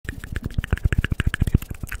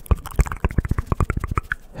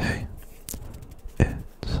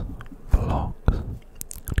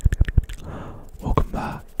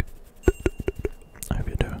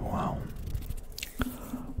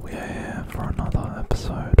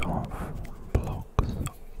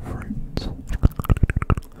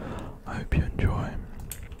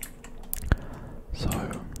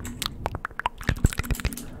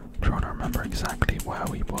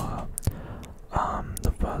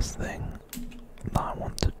first thing that I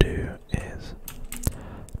want to do is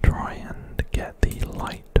try and get the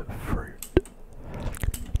light fruit.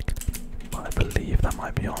 But I believe that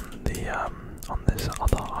might be on the on this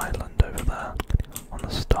other island over there, on the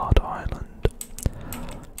starter island.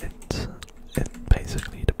 It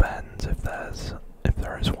basically depends if there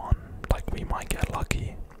is one. Like, we might get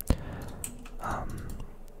lucky.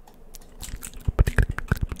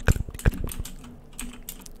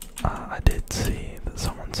 I did see that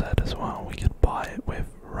someone said as well we could buy it with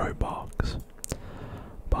Roblox,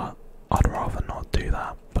 but I'd rather not do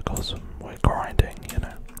that because we're grinding, you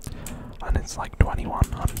know, and it's like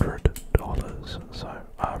 $2,100, so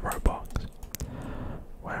Roblox.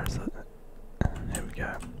 Where is it? Here we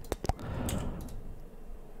go.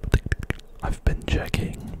 I've been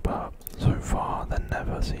checking, but so far there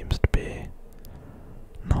never seems to be.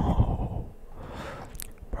 No.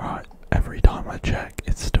 Right, every time I check,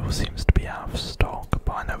 it still seems to be out of stock,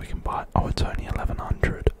 but I know we can buy it. Oh, it's only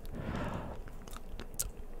 1,100.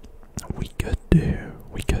 We could do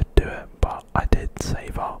it, but I did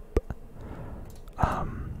save up.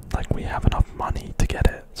 Like, we have enough money to get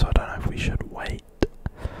it, so I don't know if we should wait.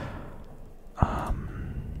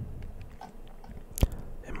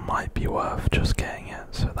 It might be worth just getting it,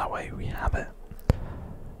 so that way we have it.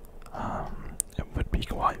 It would be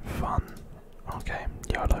quite fun. Okay,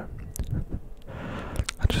 YOLO.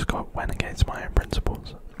 I just went against my own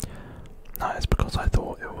principles. No, it's because I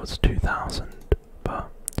thought it was 2,000, but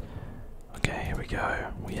okay, here we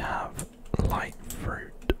go. We have light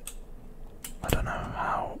fruit. I don't know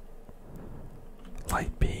how.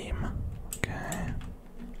 Light beam. Okay.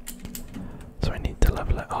 So we need to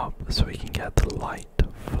level it up so we can get the light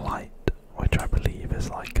flight, which I believe is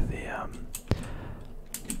like the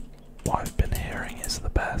what I've been hearing is the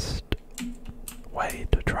best way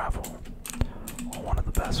to travel, or one of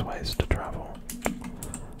the best ways to travel.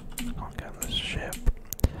 Can't get this ship.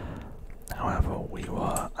 However, we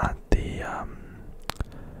were at the I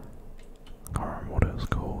can't remember what it was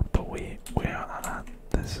called, but we are at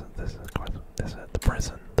this is the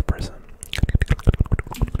prison.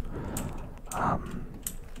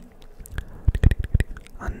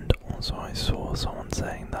 And also I saw someone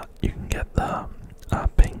saying that you can get the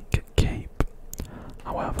pink cape.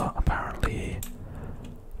 However, apparently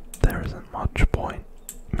there isn't much point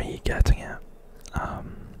me getting it. I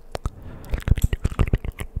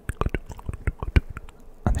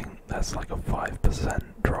think there's like a 5%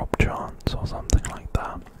 drop chance or something like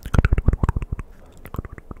that.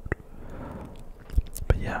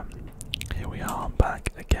 But yeah, here we are,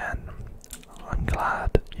 back again. I'm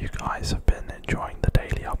glad you guys have been enjoying the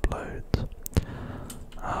daily uploads.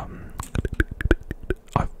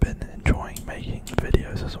 I've been enjoying making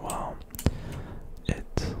videos as well. It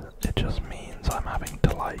just means I'm having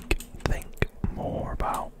to like think more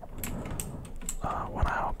about when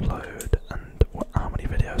I upload and how many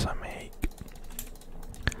videos I make.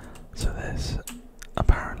 So this,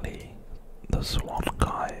 apparently the swan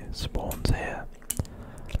guy spawns here,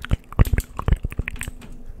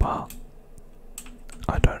 but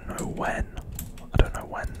I don't know when.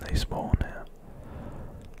 They spawn here.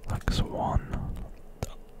 Like swan.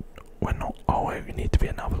 We're not. Oh wait, we need to be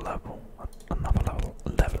another level. Another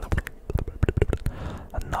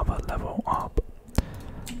level up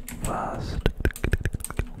first.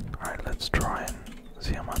 Alright, let's try and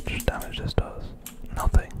see how much damage this does.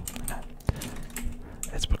 Nothing. Okay.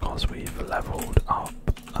 It's because we've leveled up.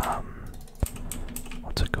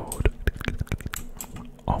 What's it called?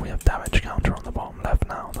 Oh, we have damage counter on the bottom left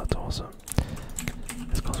now. That's awesome.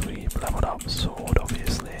 It's because we've leveled up sword,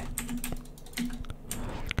 obviously.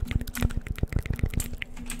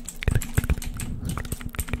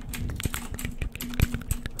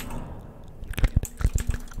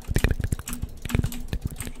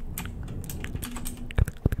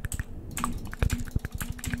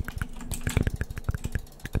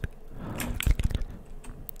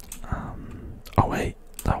 Oh wait,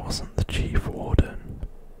 that wasn't the chief warden.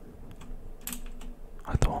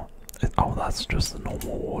 I thought, oh, that's just the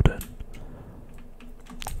normal warden.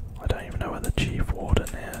 I don't even know where the chief warden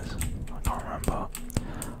is. I can't remember.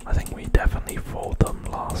 I think we definitely fought them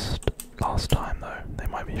last time though. They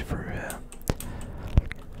might be through here.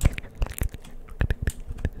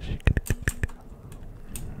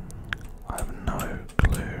 I have no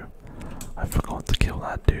clue. I forgot to kill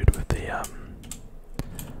that dude with the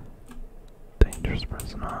dangerous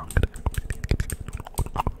prisoner.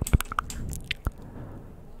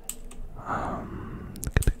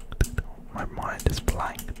 My mind is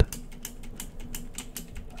blanked.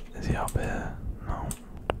 Is he up here? No.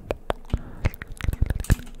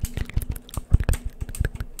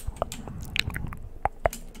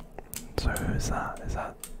 is that? Is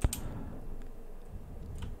that?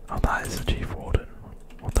 Oh, that is a chief warden.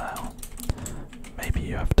 What the hell? Maybe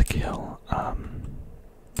you have to kill,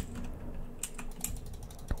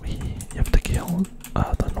 you have to kill,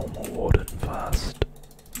 the normal warden first.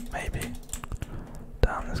 Maybe.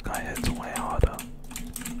 Damn, this guy hits way harder.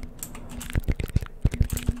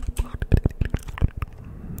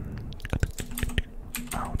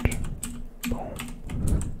 Ouch. Boom.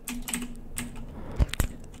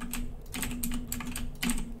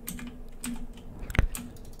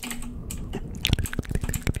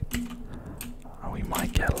 We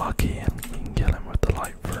might get lucky and we can kill him with the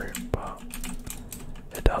light fruit, but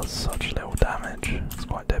it does such little damage, it's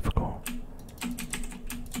quite difficult.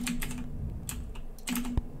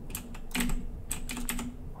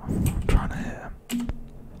 I'm trying to hit him.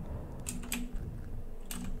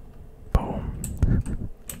 Boom.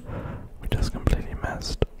 We just completely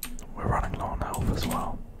missed. We're running low on health as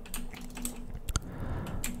well.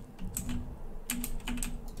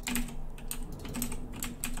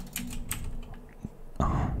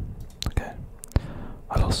 Oh, okay.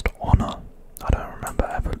 I lost honor. I don't remember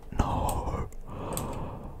ever. No.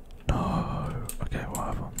 No. Okay,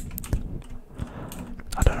 whatever.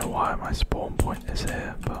 I don't know why my spawn point is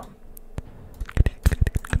here, but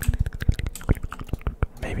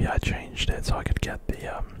maybe I changed it so I could get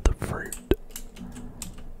the fruit.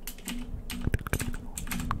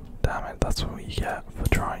 Damn it, that's what you get for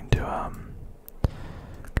trying to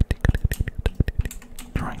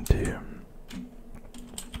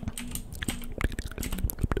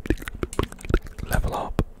level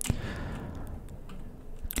up.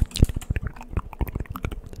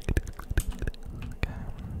 Okay.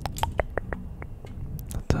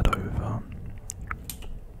 Let's head over.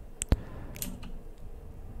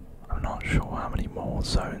 I'm not sure how many more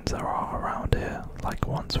zones there are around here, like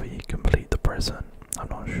once we complete the prison. I'm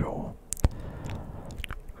not sure.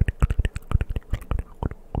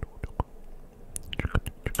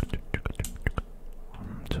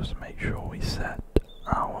 Just make sure we set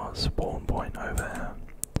our spawn point over here.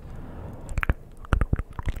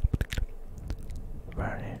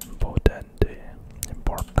 Very importante.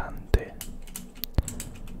 Importante.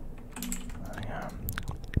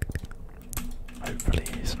 Hopefully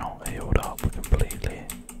he's not healed up completely.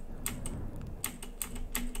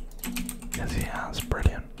 Yes, he has.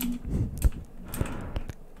 Brilliant.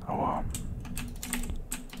 Oh well.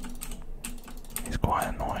 He's quite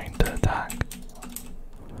annoying to attack.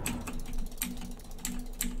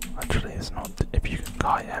 Actually, it's not. If you can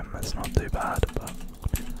kite him, it's not too bad, but.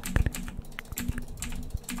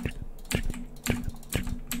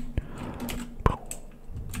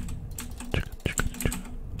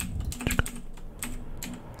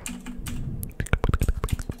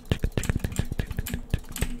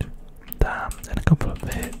 Damn, in a couple of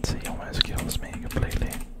hits, he almost kills me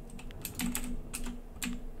completely.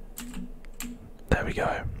 There we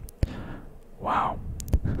go. Wow.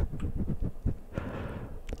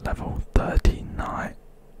 Level 39.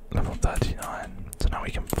 Level 39. So now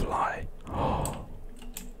we can fly. Oh.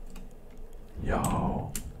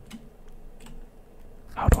 Yo.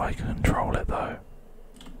 How do I control it though?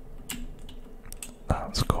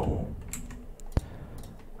 That's cool.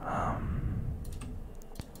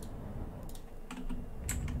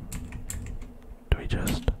 Do we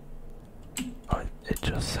just... Oh, it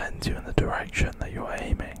just sends you in the direction that you're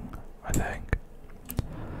aiming, I think.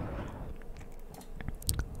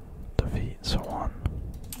 Defeat Swan.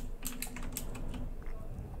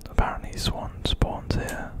 Apparently Swan spawns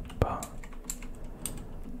here, but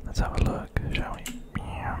let's have a look, shall we?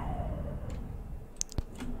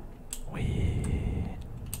 Wee.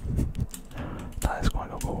 That is quite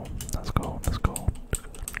cool. That's cool. That's cool.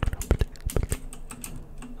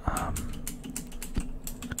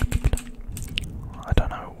 I don't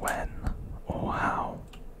know when or how.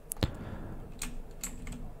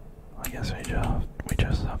 I guess we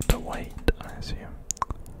just have to wait, I assume.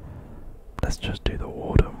 Let's just do the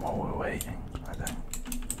warden while we're waiting, I think.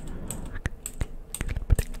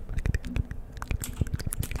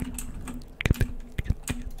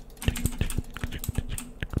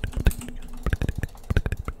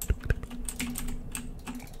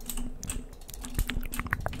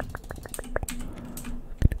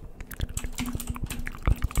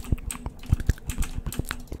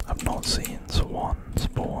 I've not seen Swan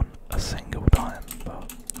spawn a single time,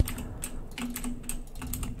 but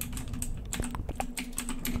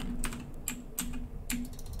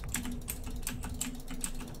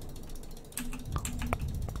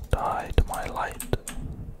die to my light.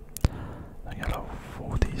 I get level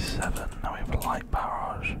 47, now we have a light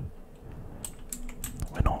barrage.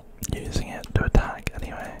 We're not using it to attack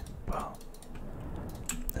anyway, but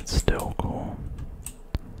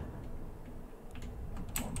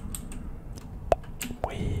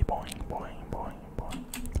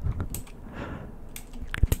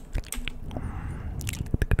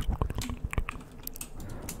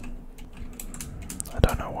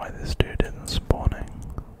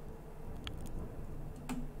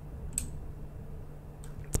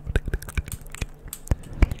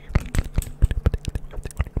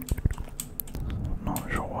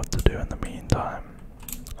do in the meantime.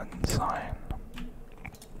 Insane.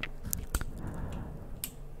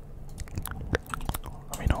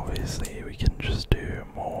 I mean, obviously, we can just do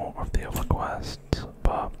more of the other quests,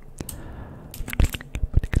 but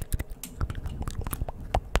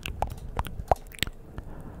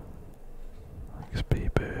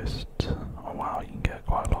XP boost. Oh wow, you can get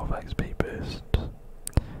quite a lot of XP boost.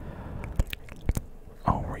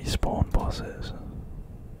 Oh, respawn bosses.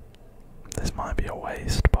 This might be a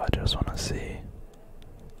waste, but I just want to see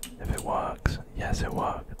if it works. Yes, it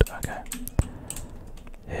worked. Okay.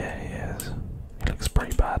 Here he is. He looks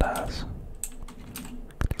pretty badass.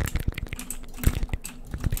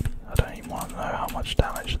 I don't even want to know how much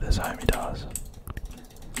damage this homie does.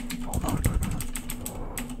 Oh no, no, no.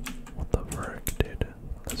 What the frick, dude?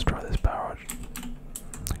 Let's try this barrage.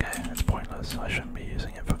 Okay, it's pointless. I shouldn't be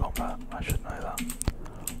using it for combat. I should know that.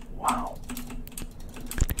 Wow.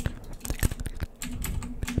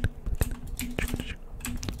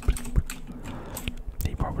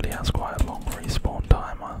 He probably has quite a long respawn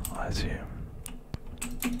timer, I assume.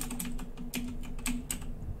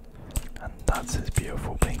 And that's his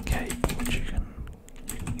beautiful pink cape, which you can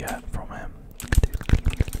get from him.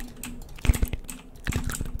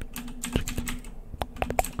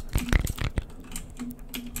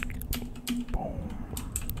 Boom.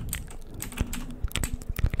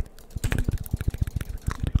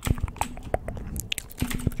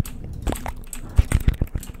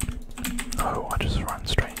 Oh, I just ran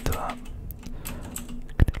straight into that.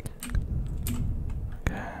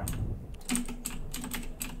 Okay.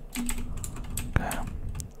 Okay.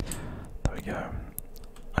 There we go.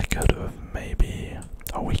 I could have maybe.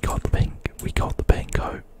 Oh, we got the pink. We got the pink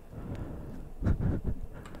coat.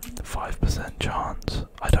 The 5% chance.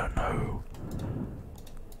 I don't know.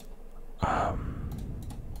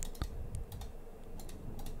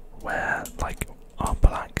 Where like our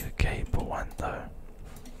black cape went though.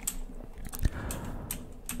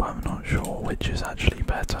 But I'm not sure which is actually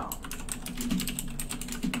better.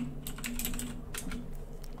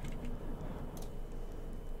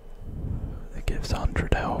 It gives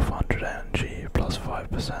 100 health, 100 energy, plus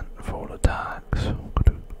 5% for all attacks.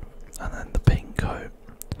 And then the pink coat.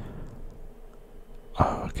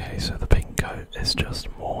 Oh, okay, so the pink coat is just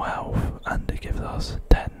more health and it gives us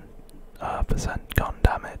 10% gun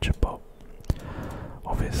damage, but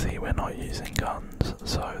obviously we're not using guns,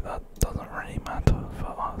 so that doesn't really matter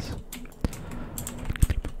for us.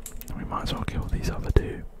 We might as well kill these other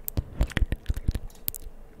two.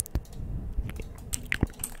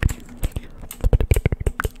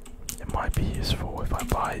 It might be useful if I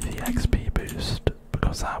buy the XP boost,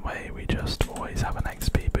 because that way we just always have an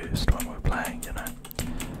XP boost when we're playing, you know.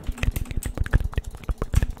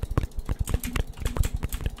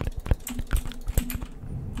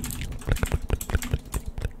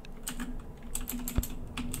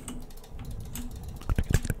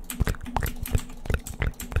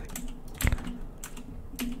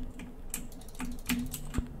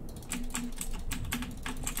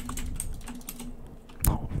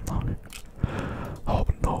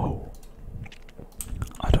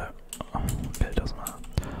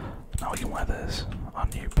 Our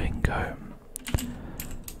new pink coat.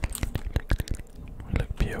 We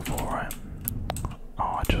look beautiful, right?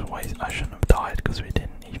 Oh, I shouldn't have died because we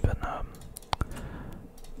didn't even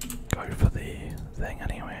go for the thing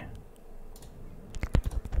anyway.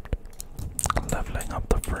 Leveling up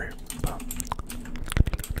the fruit, but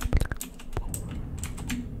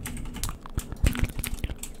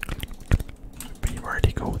it'd be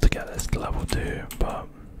really cool to get this to level 2, but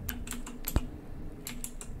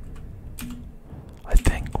I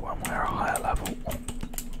think when we're a higher level,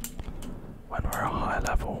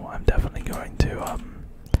 I'm definitely going to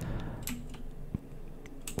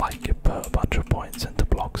like put a bunch of points into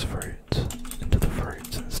Blox into the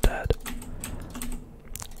fruits instead,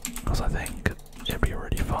 because I think it'd be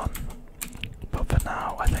really fun. But for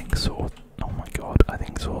now, I think swords. Oh my god, I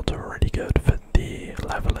think swords are really good for the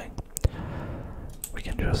leveling. We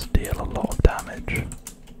can just deal a lot of damage.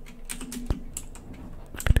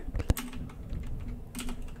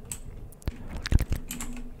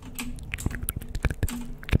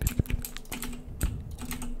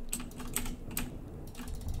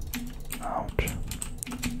 Ouch.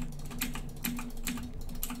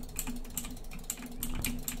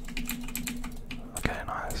 Okay,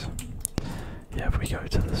 nice. Yeah, if we go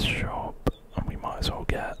to this shop, and we might as well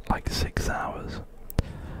get like 6 hours.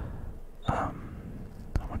 How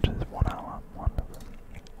much is 1 hour? 1.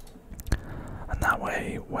 And that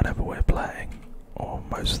way, whenever we're playing, or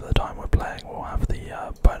most of the time we're playing, we'll have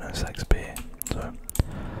the bonus XP. So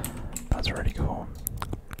that's really cool.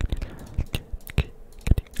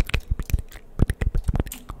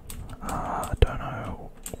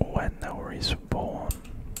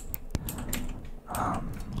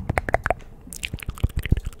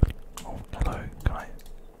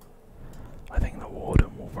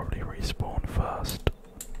 respawn first.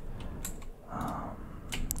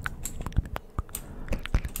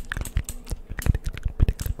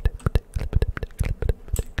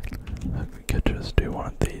 We could just do one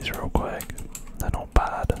of these real quick. They're not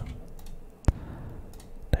bad.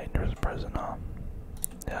 Dangerous prisoner.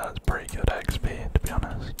 Yeah, that's pretty good XP, to be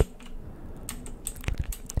honest.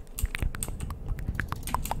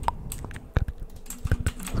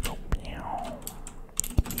 Let's go.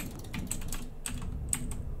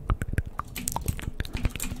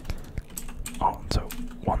 Oh, so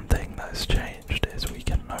one thing that has changed is we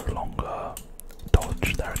can no longer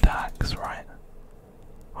dodge their attacks, right?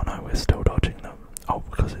 Oh no, we're still dodging them. Oh,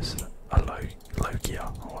 because it's a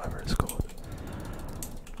Logia, or whatever it's called.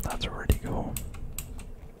 That's really cool.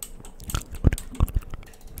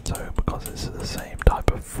 So, because it's the same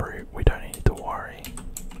type of fruit, we don't need to worry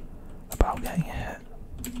about getting hit.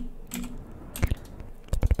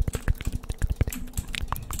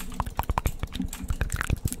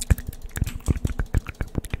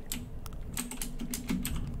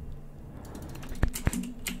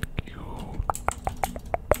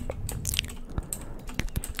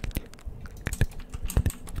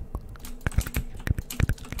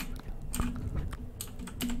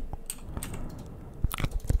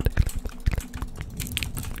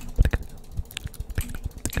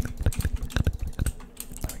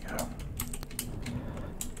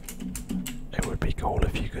 It would be cool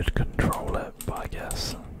if you could control it, but I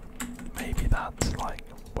guess maybe that's like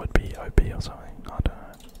would be OP or something. I don't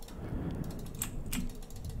know.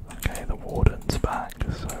 Okay, the warden's back,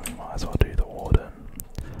 so we might as well do the warden.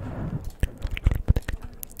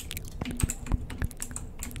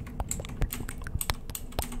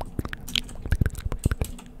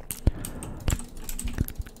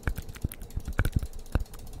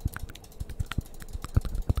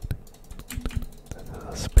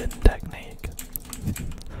 The spin technique.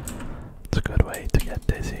 It's a good way to get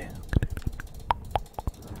dizzy.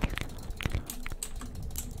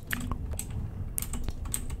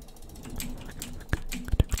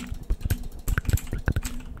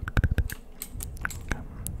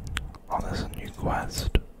 Oh, there's a new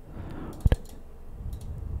quest.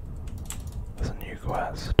 There's a new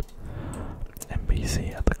quest.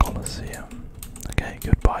 NPC at the Colosseum. Okay,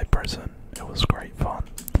 goodbye prison. It was great fun.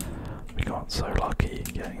 We got so lucky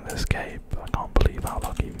getting this cape. I can't believe how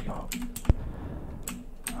lucky we got.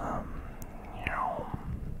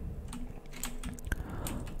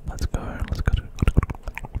 Let's go. Let's go to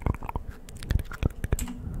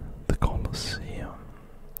the Colosseum.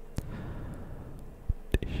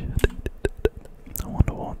 I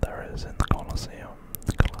wonder what there is in the Colosseum.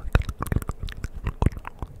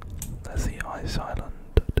 There's the ice island.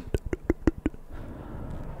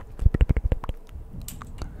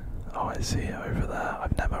 Oh, I see it over there.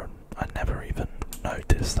 I never even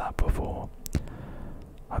noticed that before.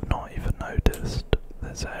 I've not even noticed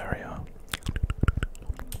this area.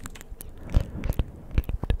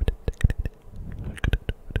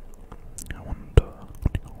 I wonder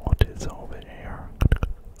what is over here.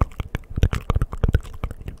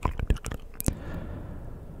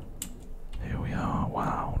 Here we are.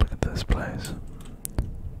 Wow, look at this place.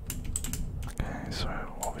 Okay, so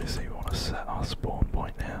obviously we want to set our spawn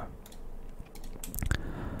point here.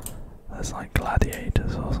 There's like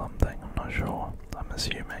gladiators or something, I'm not sure. I'm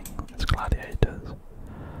assuming it's gladiators.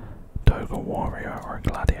 Toga warrior or a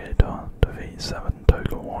gladiator. Defeat 7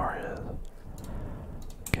 toga warriors.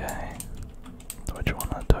 Okay. Which one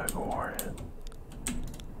are toga warriors?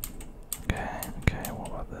 Okay, what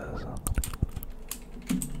about this?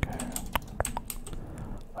 Okay.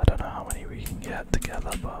 I don't know how many we can get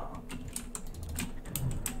together, but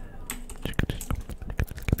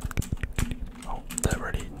oh, they're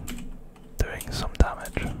really doing some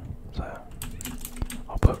damage, so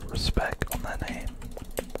I'll put respect on their name.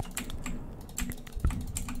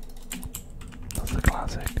 That's the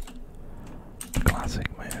classic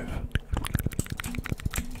move.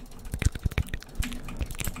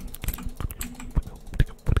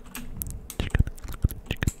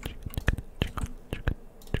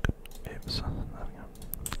 Oops, there we go.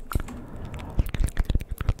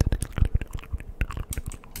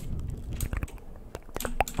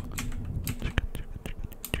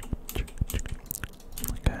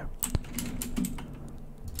 Okay.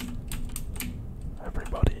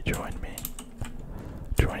 Everybody join me.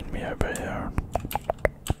 Join me over here.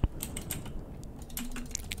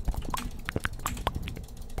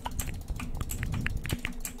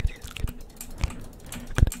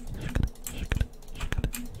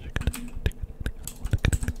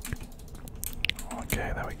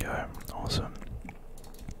 Okay, there we go. Awesome.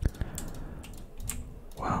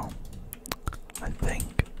 Well, I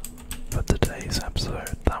think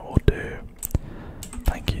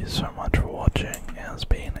you so much for watching. It has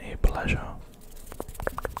been a pleasure.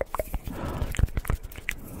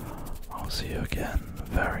 I'll see you again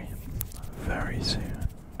very, very soon.